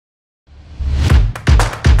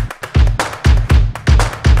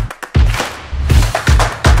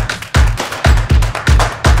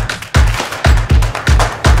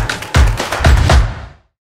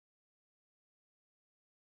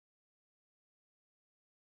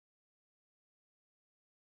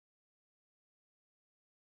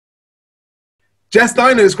Jess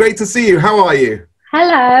Diner, it's great to see you. How are you?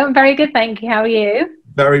 Hello, I'm very good, thank you. How are you?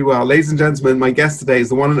 Very well. Ladies and gentlemen, my guest today is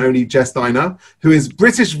the one and only Jess Diner, who is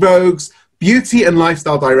British Vogue's beauty and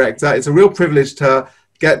lifestyle director. It's a real privilege to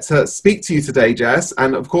get to speak to you today, Jess,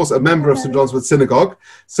 and of course a member of St. John's Wood Synagogue.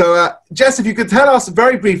 So Jess, if you could tell us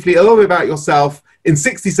very briefly a little bit about yourself in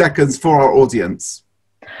 60 seconds for our audience.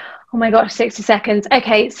 Oh my gosh, 60 seconds.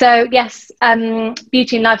 Okay, so yes,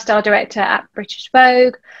 beauty and lifestyle director at British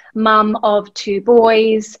Vogue, mum of 2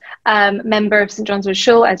 boys, member of St. John's Wood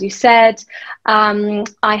Shul, as you said. I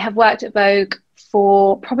have worked at Vogue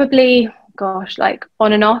for probably, gosh, like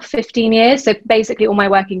on and off 15 years. So basically all my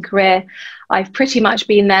working career, I've pretty much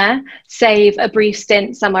been there, save a brief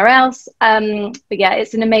stint somewhere else. But yeah,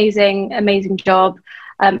 it's an amazing, amazing job.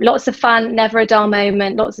 Lots of fun, never a dull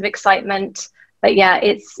moment, lots of excitement. But yeah,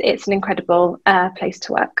 it's an incredible place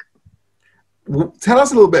to work. Well, tell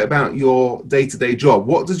us a little bit about your day-to-day job.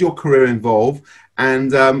 What does your career involve,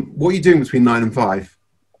 and what are you doing between 9 and 5?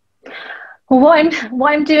 Well,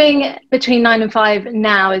 what I'm doing between 9 and 5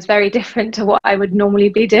 now is very different to what I would normally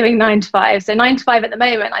be doing 9 to 5. So 9 to 5 at the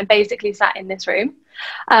moment, I'm basically sat in this room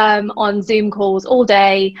on Zoom calls all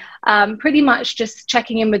day, pretty much just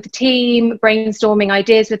checking in with the team, brainstorming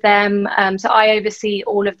ideas with them. So I oversee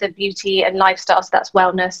all of the beauty and lifestyle, so that's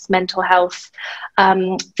wellness, mental health,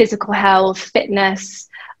 physical health, fitness,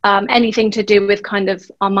 anything to do with kind of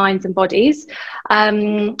our minds and bodies.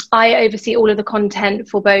 I oversee all of the content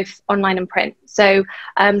for both online and print. So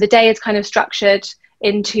the day is kind of structured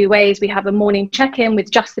in 2 ways. We have a morning check-in with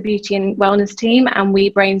just the beauty and wellness team, and we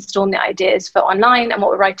brainstorm the ideas for online and what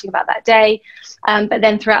we're writing about that day. But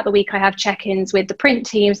then throughout the week, I have check-ins with the print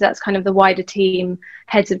team. So that's kind of the wider team,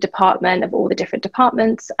 heads of department of all the different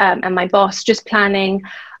departments, and my boss just planning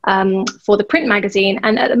for the print magazine.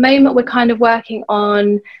 And at the moment, we're kind of working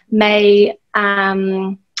on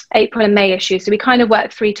April and May issues. So we kind of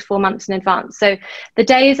work 3 to 4 months in advance. So the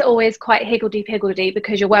days are always quite higgledy-piggledy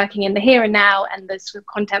because you're working in the here and now and there's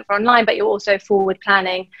content for online, but you're also forward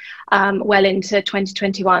planning well into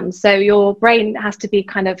 2021. So your brain has to be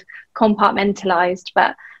kind of compartmentalized.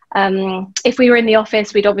 But if we were in the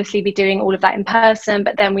office, we'd obviously be doing all of that in person,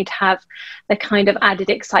 but then we'd have the kind of added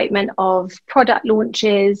excitement of product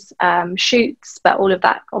launches, shoots, but all of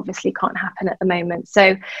that obviously can't happen at the moment.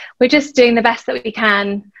 So we're just doing the best that we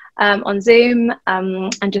can on Zoom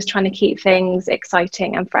and just trying to keep things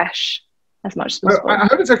exciting and fresh as much as possible. I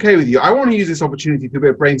hope it's okay with you. I want to use this opportunity to do a bit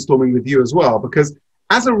of brainstorming with you as well, because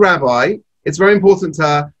as a rabbi, it's very important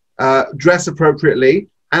to dress appropriately.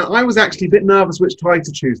 And I was actually a bit nervous which tie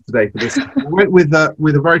to choose today for this. I went with a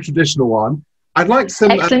very traditional one. I'd like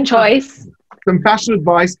some excellent choice. Some fashion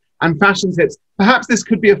advice and fashion tips. Perhaps this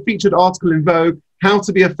could be a featured article in Vogue, How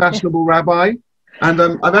to be a Fashionable Rabbi. And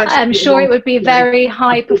I'm sure it would be very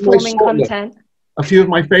high performing content. A few of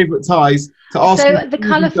my favorite ties to ask. So the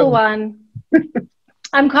colourful one.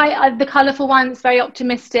 The colourful one is very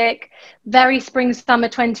optimistic, very spring summer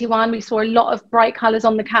 21. We saw a lot of bright colours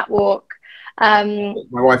on the catwalk. My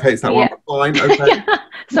wife hates that one. Fine, okay.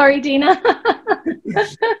 Sorry, Dina.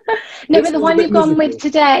 No, but the one you've gone with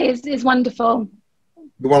today is wonderful.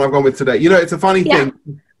 The one I've gone with today. You know, it's a funny thing.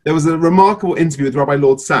 There was a remarkable interview with Rabbi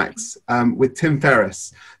Lord Sachs with Tim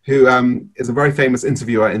Ferriss, who is a very famous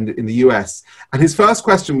interviewer in the US. And his first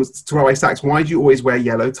question was to Rabbi Sachs, why do you always wear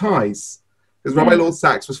yellow ties? Because Rabbi Lord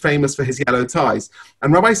Sachs was famous for his yellow ties.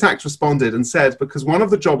 And Rabbi Sachs responded and said, because one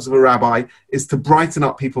of the jobs of a rabbi is to brighten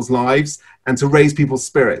up people's lives and to raise people's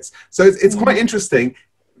spirits. So it's quite interesting.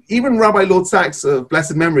 Even Rabbi Lord Sachs, of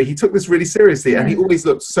blessed memory, he took this really seriously, and he always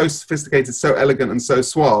looked so sophisticated, so elegant, and so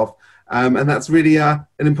suave. And that's really an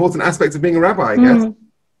important aspect of being a rabbi, I guess.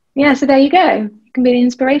 Yeah, so there you go. You can be an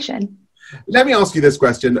inspiration. Let me ask you this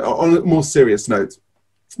question on a more serious note.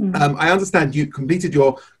 I understand you completed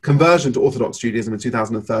your conversion to Orthodox Judaism in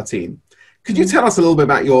 2013. Could you tell us a little bit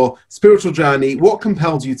about your spiritual journey? What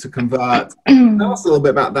compelled you to convert? Tell us a little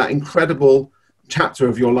bit about that incredible chapter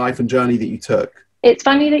of your life and journey that you took. It's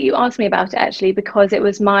funny that you asked me about it, actually, because it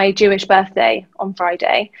was my Jewish birthday on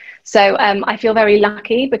Friday. So I feel very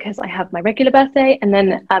lucky because I have my regular birthday, and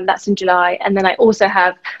then that's in July. And then I also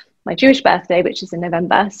have my Jewish birthday, which is in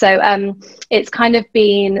November. So it's kind of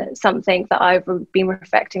been something that I've been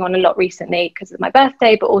reflecting on a lot recently because of my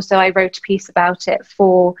birthday, but also I wrote a piece about it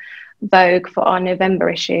for Vogue for our November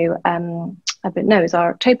issue. It was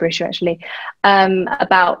our October issue, actually,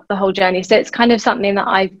 about the whole journey. So it's kind of something that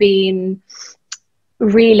I've been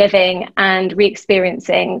reliving and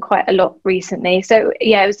re-experiencing quite a lot recently. So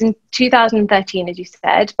yeah, it was in 2013, as you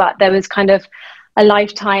said, but there was kind of a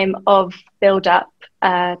lifetime of build up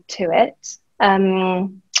to it.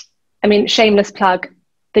 I mean, shameless plug,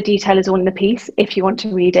 the detail is all in the piece. If you want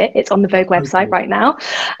to read it, it's on the Vogue website right now.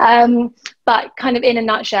 But kind of in a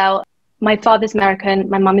nutshell, my father's American,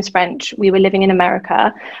 my mum is French. We were living in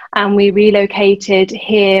America, and we relocated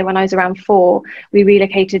here when I was around 4. We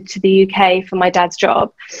relocated to the UK for my dad's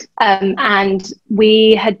job. And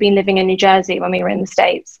we had been living in New Jersey when we were in the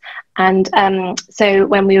States. And so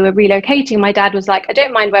when we were relocating, my dad was like, I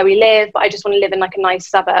don't mind where we live, but I just want to live in like a nice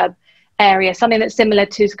suburb area, something that's similar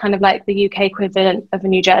to kind of like the UK equivalent of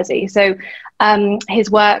New Jersey. So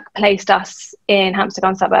his work placed us in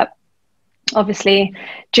Hampstead suburb. Obviously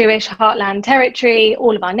Jewish heartland territory,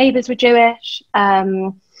 all of our neighbours were Jewish,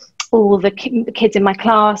 all the kids in my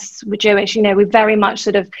class were Jewish. You know, we very much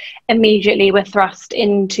sort of immediately were thrust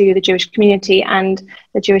into the Jewish community, and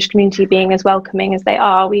the Jewish community being as welcoming as they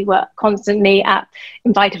are, we were constantly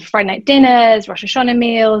invited for Friday night dinners, Rosh Hashanah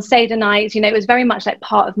meals, Seder nights. You know, it was very much like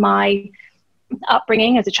part of my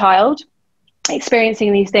upbringing as a child,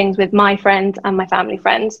 experiencing these things with my friends and my family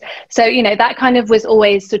friends. So, you know, that kind of was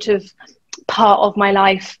always sort of part of my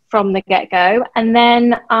life from the get-go. And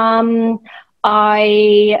then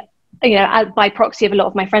I, you know, by proxy of a lot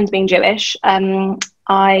of my friends being Jewish,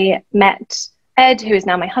 I met Ed, who is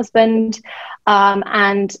now my husband.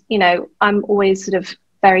 And, you know, I'm always sort of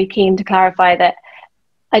very keen to clarify that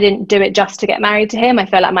I didn't do it just to get married to him. I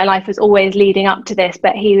feel like my life was always leading up to this,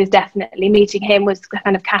 but he was definitely, meeting him was the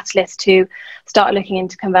kind of catalyst to start looking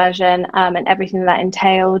into conversion and everything that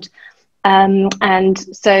entailed. And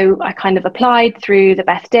so I kind of applied through the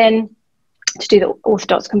Beth Din to do the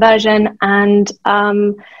Orthodox conversion. And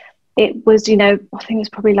it was, you know, I think it was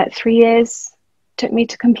probably like 3 years took me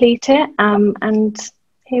to complete it. And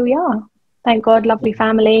here we are. Thank God, lovely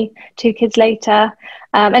family, 2 kids later.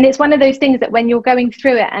 And it's one of those things that when you're going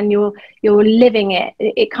through it and you're living it,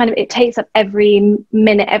 it takes up every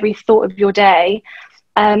minute, every thought of your day.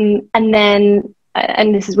 And then,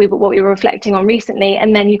 and this is what we were reflecting on recently,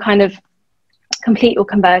 and then you kind of complete your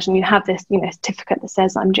conversion. You have this, you know, certificate that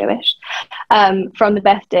says I'm Jewish from the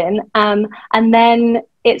Beth Din. And then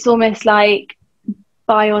it's almost like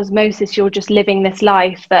by osmosis, you're just living this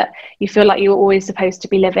life that you feel like you're always supposed to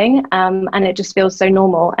be living. And it just feels so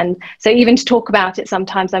normal. And so even to talk about it,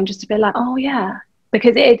 sometimes I'm just a bit like, oh yeah,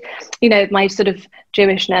 because it, you know, my sort of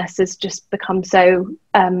Jewishness has just become so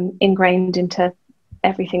ingrained into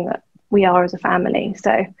everything that we are as a family.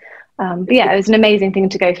 So but yeah, it was an amazing thing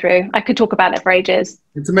to go through. I could talk about it for ages.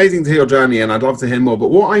 It's amazing to hear your journey, and I'd love to hear more. But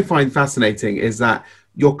what I find fascinating is that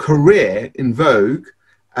your career in Vogue,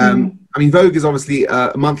 I mean, Vogue is obviously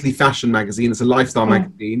a monthly fashion magazine. It's a lifestyle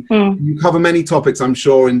magazine. You cover many topics, I'm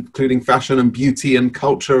sure, including fashion and beauty and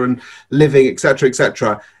culture and living, etc.,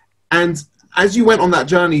 etc. And as you went on that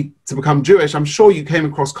journey to become Jewish, I'm sure you came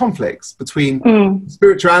across conflicts between the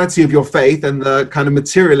spirituality of your faith and the kind of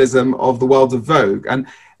materialism of the world of Vogue. And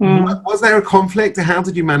was there a conflict? How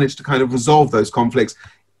did you manage to kind of resolve those conflicts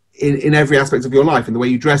in every aspect of your life, in the way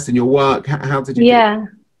you dressed, in your work? How did you do it?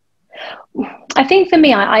 I think for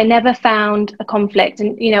me, I never found a conflict.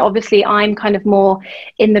 And, you know, obviously I'm kind of more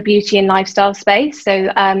in the beauty and lifestyle space.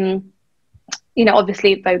 So, you know,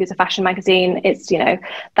 obviously Vogue is a fashion magazine. It's, you know,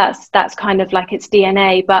 that's kind of like its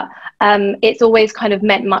DNA, but it's always kind of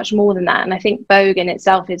meant much more than that. And I think Vogue in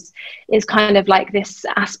itself is kind of like this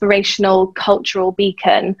aspirational cultural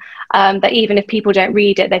beacon that even if people don't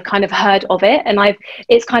read it, they've kind of heard of it. And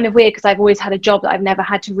it's kind of weird because I've always had a job that I've never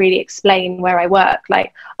had to really explain where I work.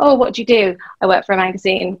 Like, oh, what do you do? I work for a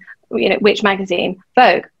magazine. You know, which magazine?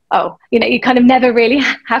 Vogue. Oh, you know, you kind of never really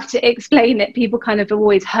have to explain it. People kind of have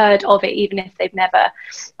always heard of it, even if they've never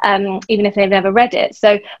read it.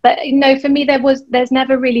 So, but you know, for me, there's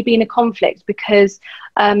never really been a conflict because,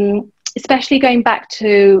 especially going back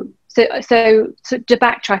to, so to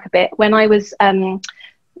backtrack a bit, when I was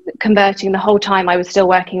converting, the whole time I was still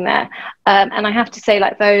working there, and I have to say,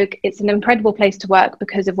 like, Vogue, it's an incredible place to work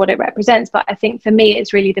because of what it represents. But I think for me,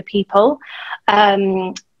 it's really the people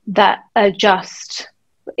that are just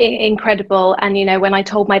incredible. And you know, when I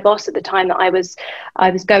told my boss at the time that I was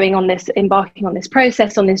embarking on this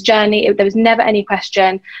process, on this journey, there was never any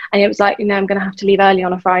question. And it was like, you know, I'm going to have to leave early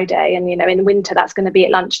on a Friday, and you know, in the winter that's going to be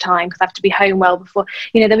at lunchtime because I have to be home well before,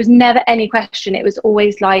 you know, there was never any question. It was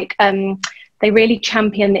always like they really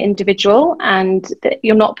champion the individual, and that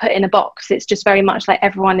you're not put in a box. It's just very much like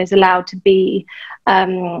everyone is allowed to be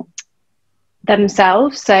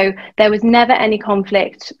themselves. So there was never any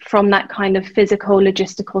conflict from that kind of physical,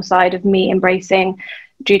 logistical side of me embracing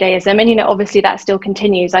Judaism. And you know, obviously that still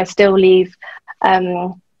continues. I still leave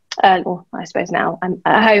well, I suppose now I'm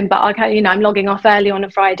at home, but I'm logging off early on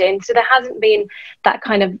a Friday, and so there hasn't been that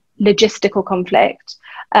kind of logistical conflict.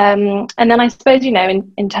 And then I suppose, you know,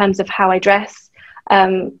 in terms of how I dress,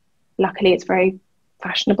 Luckily, it's very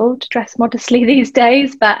fashionable to dress modestly these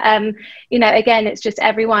days. But, you know, again, it's just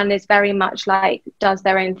everyone is very much like does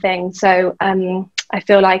their own thing. So I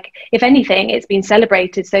feel like, if anything, it's been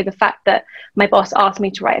celebrated. So the fact that my boss asked me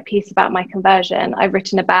to write a piece about my conversion, I've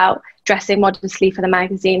written about dressing modestly for the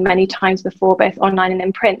magazine many times before, both online and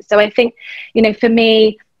in print. So I think, you know, for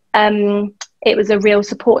me, it was a real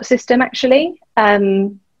support system, actually.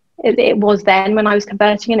 It was then when I was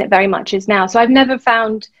converting, and it very much is now. So I've never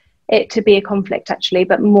found it to be a conflict, actually,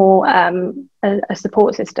 but more a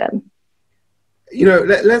support system. You know,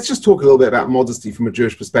 let's just talk a little bit about modesty from a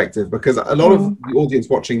Jewish perspective, because a lot of the audience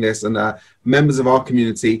watching this and members of our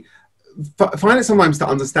community find it sometimes to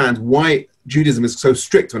understand why Judaism is so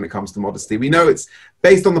strict when it comes to modesty. We know it's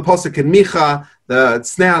based on the posuk in Micha, the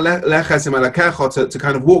tzneah leches im elakecha, to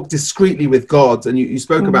kind of walk discreetly with God. And you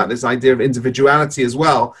spoke about this idea of individuality as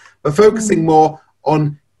well, but focusing more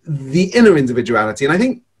on the inner individuality. And I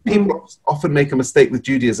think people often make a mistake with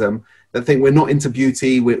Judaism that think we're not into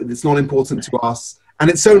beauty, it's not important to us. And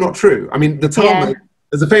it's so not true. I mean, the Talmud,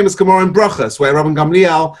 there's a famous Gemara in Brachos where Rabban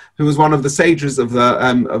Gamliel, who was one of the sages in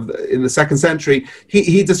the 2nd century,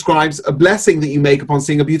 he describes a blessing that you make upon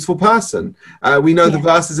seeing a beautiful person. We know the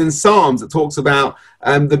verses in Psalms that talks about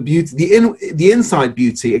the beauty, the inside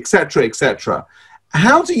beauty, etc., etc.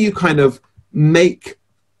 How do you kind of make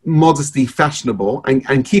modesty fashionable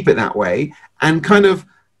and keep it that way, and kind of,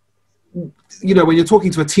 you know, when you're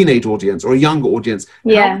talking to a teenage audience or a younger audience, how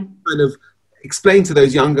do you kind of explain to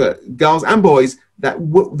those younger girls and boys that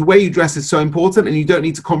the way you dress is so important, and you don't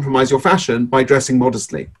need to compromise your fashion by dressing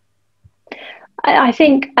modestly? I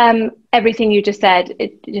think everything you just said,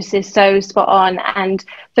 it just is so spot on. And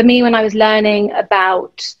for me, when I was learning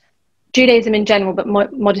about Judaism in general, but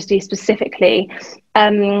modesty specifically,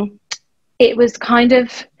 it was kind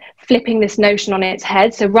of flipping this notion on its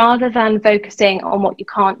head. So rather than focusing on what you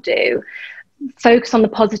can't do, focus on the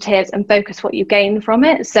positives and focus what you gain from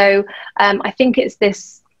it. So I think it's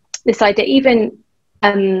this idea, even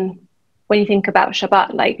when you think about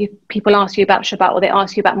Shabbat, like if people ask you about Shabbat or they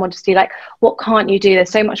ask you about modesty, like what can't you do? There's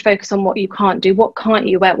so much focus on what you can't do. What can't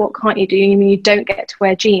you wear? What can't you do? You mean you don't get to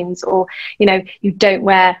wear jeans, or, you know, you don't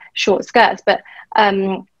wear short skirts. But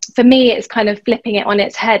for me, it's kind of flipping it on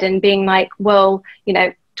its head and being like, well, you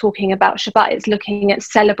know, talking about Shabbat, it's looking at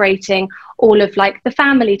celebrating all of like the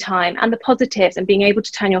family time and the positives, and being able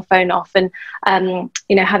to turn your phone off, and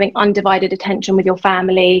you know, having undivided attention with your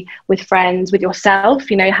family, with friends, with yourself,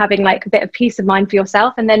 you know, having like a bit of peace of mind for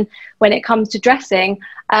yourself. And then when it comes to dressing,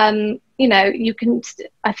 you know, you can,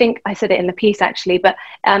 I think I said it in the piece actually, but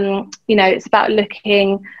you know, it's about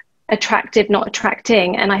looking attractive, not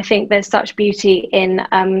attracting. And I think there's such beauty in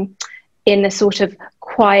the sort of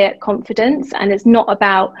quiet confidence. And it's not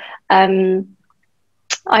about,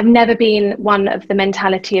 I've never been one of the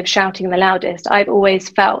mentality of shouting the loudest. I've always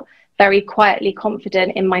felt very quietly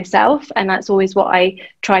confident in myself, and that's always what I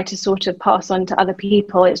try to sort of pass on to other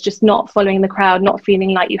people. It's just not following the crowd, not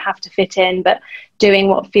feeling like you have to fit in, but doing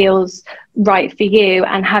what feels right for you,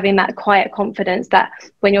 and having that quiet confidence that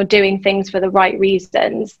when you're doing things for the right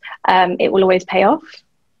reasons, it will always pay off.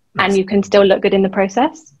 And you can still look good in the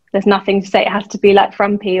process. There's nothing to say it has to be like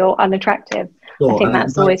frumpy or unattractive. Sure. I think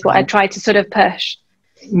that's always what I try to sort of push.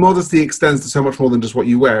 Modesty extends to so much more than just what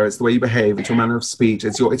you wear. It's the way you behave. It's your manner of speech.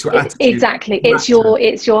 It's your attitude. Exactly. It's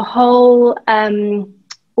your whole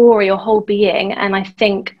aura, your whole being. And I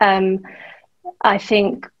think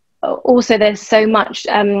also there's so much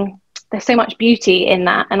beauty in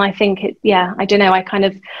that. And I think I don't know. I kind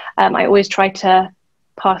of I always try to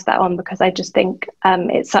pass that on, because I just think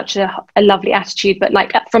it's such a lovely attitude, but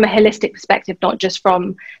like from a holistic perspective, not just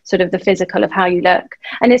from sort of the physical of how you look.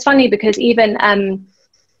 And it's funny because even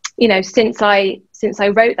you know, since I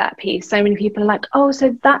wrote that piece, so many people are like, oh,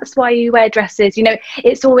 so that's why you wear dresses. You know,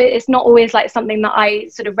 it's not always like something that I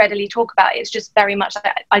sort of readily talk about. It's just very much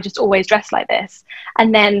like I just always dress like this.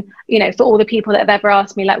 And then, you know, for all the people that have ever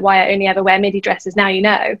asked me like why I only ever wear midi dresses, now you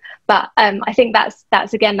know. But I think that's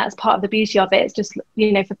part of the beauty of it. It's just,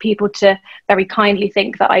 you know, for people to very kindly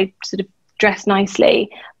think that I sort of dress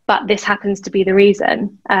nicely, but this happens to be the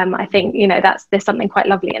reason. I think, you know, there's something quite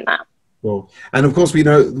lovely in that. Well, and of course we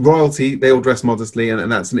know royalty, they all dress modestly,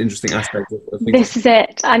 and that's an interesting aspect of things. This is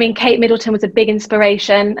it. I mean, Kate Middleton was a big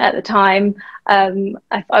inspiration at the time. I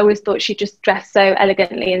always thought she just dressed so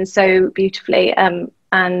elegantly and so beautifully.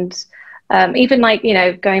 Even like, you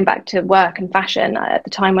know, going back to work and fashion, at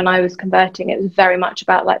the time when I was converting, it was very much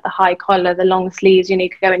about like the high collar, the long sleeves. You know,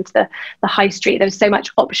 you could go into the high street. There was so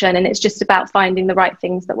much option, and it's just about finding the right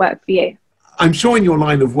things that work for you. I'm sure in your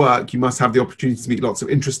line of work, you must have the opportunity to meet lots of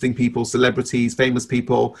interesting people, celebrities, famous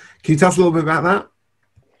people. Can you tell us a little bit about that?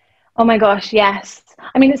 Oh my gosh, yes.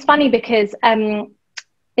 I mean, it's funny because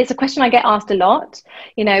it's a question I get asked a lot.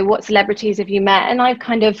 You know, what celebrities have you met? And I've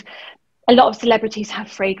kind of, a lot of celebrities have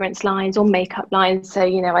fragrance lines or makeup lines. So,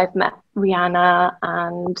 you know, I've met Rihanna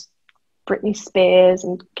and Britney Spears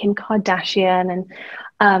and Kim Kardashian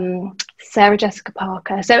and Sarah Jessica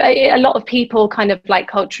Parker. So a lot of people kind of like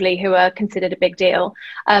culturally who are considered a big deal.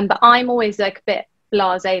 But I'm always like a bit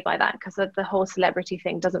blasé by that because the whole celebrity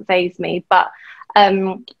thing doesn't faze me. But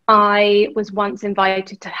I was once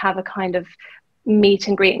invited to have a kind of meet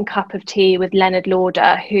and greet and cup of tea with Leonard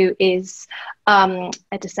Lauder, who is a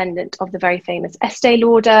descendant of the very famous Estee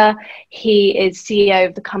Lauder. He is CEO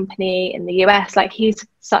of the company in the US. Like, he's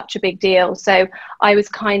such a big deal. So I was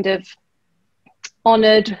kind of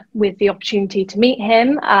honored with the opportunity to meet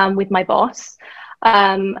him with my boss.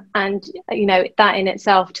 And, you know, that in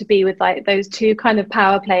itself, to be with like those two kind of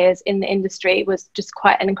power players in the industry was just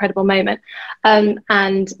quite an incredible moment. And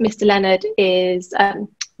Mr. Leonard is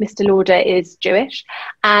Mr. Lauder is Jewish,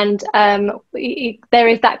 and there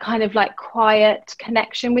is that kind of like quiet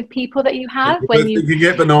connection with people that you have when you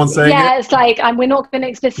get, but no one's saying yeah, it. it's like, and we're not going to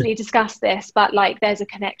explicitly discuss this, but like there's a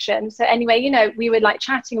connection. So anyway, you know, we were like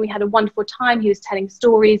chatting, we had a wonderful time. He was telling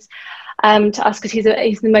stories to us because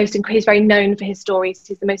he's very known for his stories.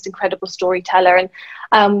 He's the most incredible storyteller,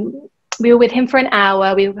 and we were with him for an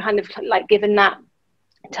hour. We were kind of like given that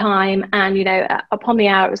time, and you know, upon the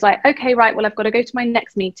hour it was like, okay, right, well, I've got to go to my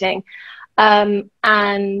next meeting,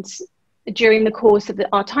 and during the course of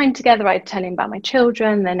our time together, I'd tell him about my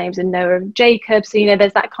children. Their names are Noah and Jacob, so you know,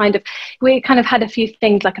 there's that kind of, we kind of had a few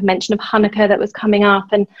things like a mention of Hanukkah that was coming up,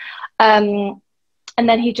 and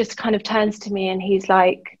then he just kind of turns to me and he's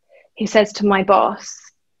like, he says to my boss,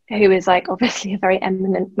 who is like obviously a very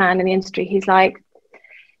eminent man in the industry, he's like,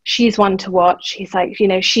 she's one to watch. He's like, you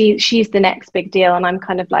know, she's the next big deal. And I'm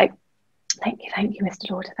kind of like, thank you, Mr.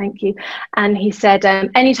 Lauder, thank you. And he said,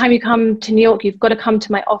 anytime you come to New York, you've got to come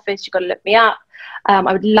to my office. You've got to look me up.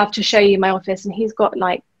 I would love to show you my office. And he's got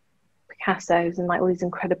like Picasso's and like all these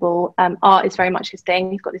incredible art is very much his thing.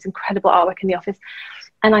 He's got this incredible artwork in the office.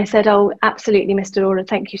 And I said, oh, absolutely, Mr. Lauder,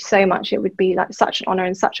 thank you so much. It would be like such an honor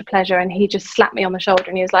and such a pleasure. And he just slapped me on the shoulder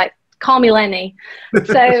and he was like, call me Lenny.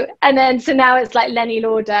 So now it's like Lenny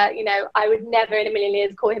Lauder. You know, I would never in a million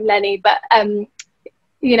years call him Lenny, but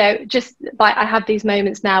you know, just like I have these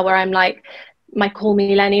moments now where I'm like, my call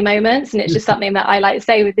me Lenny moments, and it's just something that I like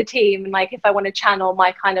say with the team. And like, if I want to channel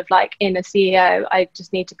my kind of like inner CEO, I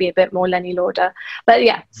just need to be a bit more Lenny Lauder. But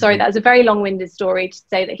yeah, sorry, that was a very long-winded story to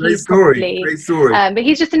say that he's probably great story. But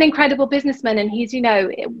he's just an incredible businessman, and he's, you know,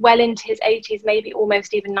 well into his 80s, maybe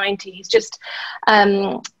almost even 90. He's just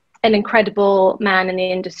an incredible man in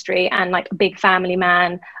the industry and like a big family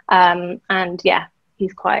man. And yeah,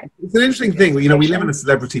 he's quite... It's an interesting thing. You know, we live in a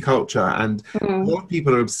celebrity culture, and a lot of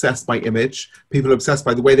people are obsessed by image. People are obsessed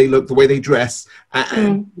by the way they look, the way they dress.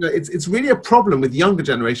 And you know, it's really a problem with younger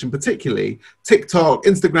generation, particularly TikTok,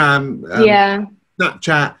 Instagram,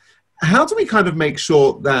 Snapchat. How do we kind of make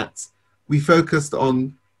sure that we focused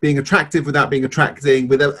on being attractive without being attracting,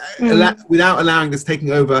 without allowing this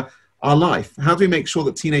taking over our life? How do we make sure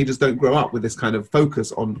that teenagers don't grow up with this kind of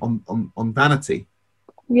focus on vanity?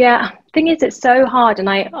 Yeah, thing is, it's so hard, and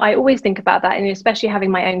I always think about that, and especially having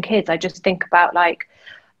my own kids, I just think about like,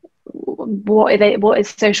 what is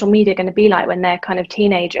social media going to be like when they're kind of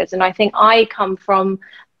teenagers? And I think we come from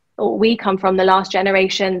the last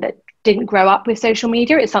generation that didn't grow up with social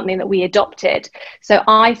media. It's something that we adopted, so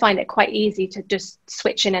I find it quite easy to just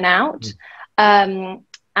switch in and out.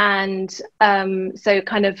 So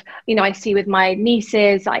kind of, you know, I see with my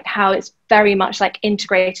nieces like how it's very much like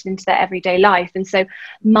integrated into their everyday life. And so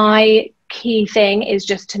my key thing is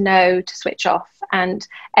just to know to switch off, and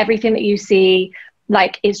everything that you see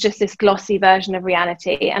like is just this glossy version of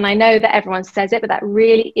reality. And I know that everyone says it, but that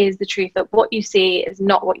really is the truth, that what you see is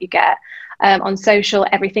not what you get. On social,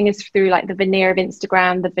 everything is through like the veneer of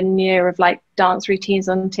Instagram, the veneer of like dance routines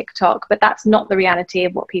on TikTok, but that's not the reality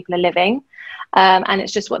of what people are living. And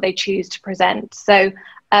it's just what they choose to present. So,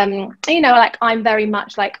 you know, like I'm very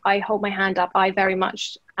much like, I hold my hand up. I very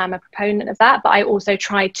much am a proponent of that, but I also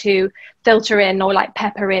try to filter in or like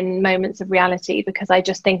pepper in moments of reality, because I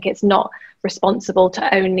just think it's not responsible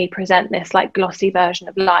to only present this like glossy version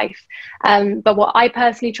of life. But what I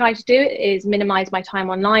personally try to do is minimize my time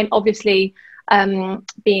online. Obviously,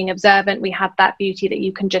 being observant, we have that beauty that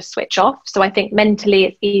you can just switch off. So I think mentally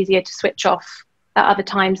it's easier to switch off at other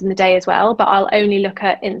times in the day as well, but I'll only look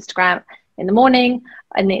at Instagram in the morning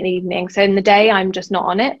and in the evening. So in the day, I'm just not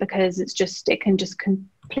on it, because it can just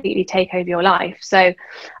completely take over your life. So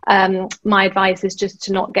my advice is just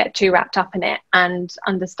to not get too wrapped up in it, and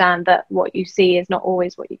understand that what you see is not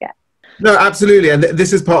always what you get. No, absolutely. And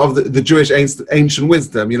this is part of the Jewish ancient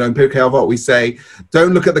wisdom. You know, in Pirkei Avot, we say,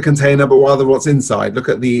 don't look at the container, but rather what's inside. Look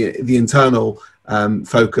at the internal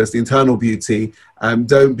focus, the internal beauty.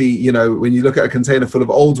 Don't be, you know, when you look at a container full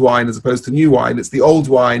of old wine as opposed to new wine, it's the old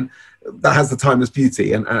wine that has the timeless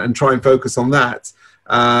beauty, and try and focus on that.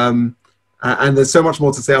 And there's so much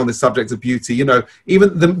more to say on this subject of beauty. You know,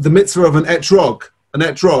 even the mitzvah of an etrog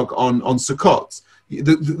on Sukkot.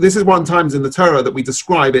 This is one times in the Torah that we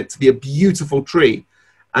describe it to be a beautiful tree.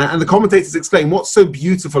 And the commentators explain what's so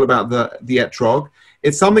beautiful about the etrog.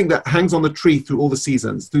 It's something that hangs on the tree through all the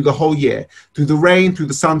seasons, through the whole year, through the rain, through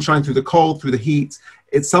the sunshine, through the cold, through the heat.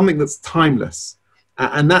 It's something that's timeless.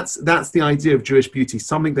 And that's the idea of Jewish beauty,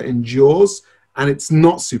 something that endures and it's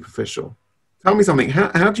not superficial. Tell me something,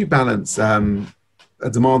 how do you balance a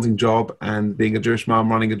demanding job and being a Jewish mom,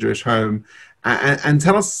 running a Jewish home? And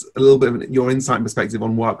tell us a little bit of your insight and perspective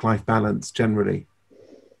on work-life balance generally.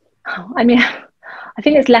 I mean, I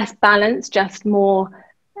think it's less balance, just more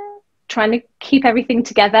trying to keep everything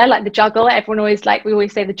together, like the juggle. Everyone always, like, we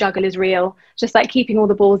always say the juggle is real, just like keeping all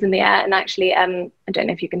the balls in the air. And actually, I don't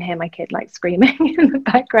know if you can hear my kid like screaming in the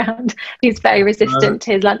background. He's very resistant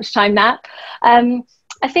to his lunchtime nap.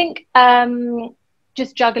 I think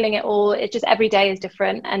just juggling it all, it's just every day is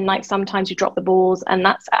different, and like sometimes you drop the balls, and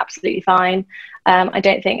that's absolutely fine. I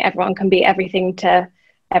don't think everyone can be everything to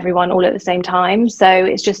everyone all at the same time, so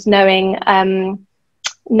it's just knowing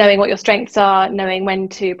what your strengths are, knowing when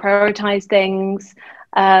to prioritize things.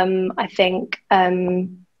 I think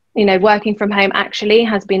you know, working from home actually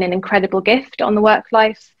has been an incredible gift on the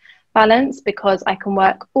work-life balance, because I can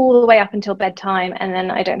work all the way up until bedtime, and then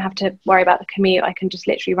I don't have to worry about the commute. I can just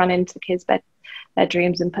literally run into the kids'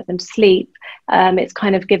 bedrooms and put them to sleep. It's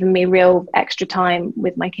kind of given me real extra time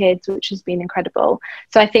with my kids, which has been incredible.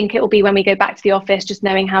 So I think it will be when we go back to the office, just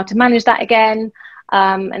knowing how to manage that again,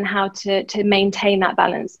 and how to maintain that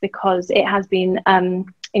balance, because it has been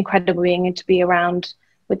incredible being able to be around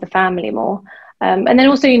with the family more. And then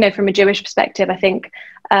also, you know, from a Jewish perspective, I think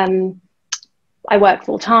I work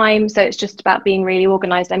full time, so it's just about being really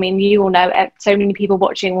organized. I mean, you all know, so many people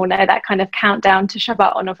watching will know that kind of countdown to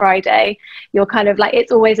Shabbat on a Friday. You're kind of like,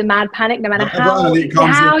 it's always a mad panic, no matter how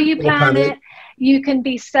you plan it. You can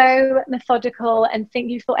be so methodical and think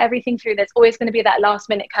you've thought everything through. There's always going to be that last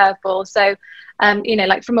minute curveball. So, you know,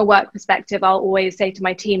 like from a work perspective, I'll always say to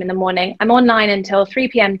my team in the morning, I'm online until 3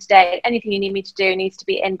 p.m. today. Anything you need me to do needs to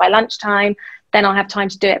be in by lunchtime. Then I'll have time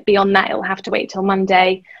to do it. Beyond that, it'll have to wait till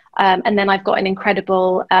Monday. And then I've got an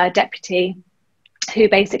incredible deputy who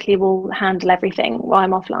basically will handle everything while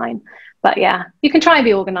I'm offline. But yeah, you can try and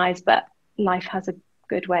be organized, but life has a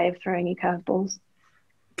good way of throwing you curveballs.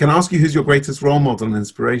 Can I ask you who's your greatest role model and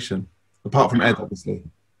inspiration? Apart from Ed, obviously.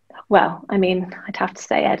 Well, I mean, I'd have to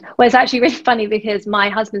say Ed. Well, it's actually really funny because my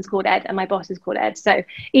husband's called Ed and my boss is called Ed. So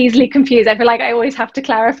easily confused. I feel like I always have to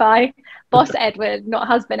clarify boss Edward, not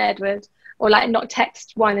husband Edward. Or like not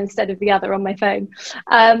text one instead of the other on my phone.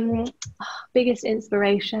 Biggest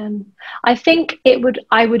inspiration. I think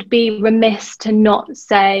I would be remiss to not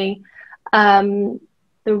say the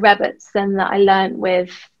Rebbetzin that I learned with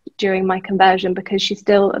during my conversion, because she's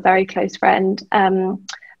still a very close friend,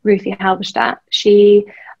 Ruthie Halberstadt. She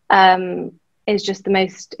is just the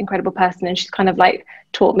most incredible person, and she's kind of like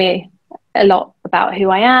taught me a lot about who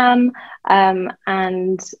I am,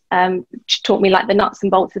 and she taught me like the nuts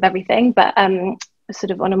and bolts of everything, but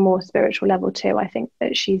sort of on a more spiritual level too. I think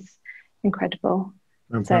that she's incredible.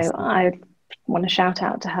 Fantastic. So I want to shout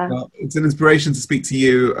out to her. Well, it's an inspiration to speak to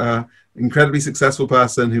you, incredibly successful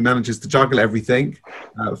person who manages to juggle everything,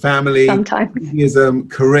 family, Judaism,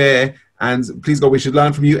 career, and please God, we should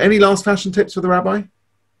learn from you. Any last fashion tips for the rabbi?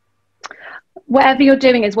 Whatever you're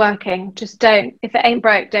doing is working. Just don't, if it ain't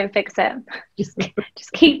broke, don't fix it.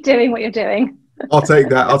 Just keep doing what you're doing. I'll take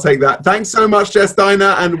that. I'll take that. Thanks so much, Jess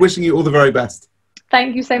Diner, and wishing you all the very best.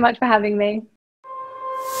 Thank you so much for having me.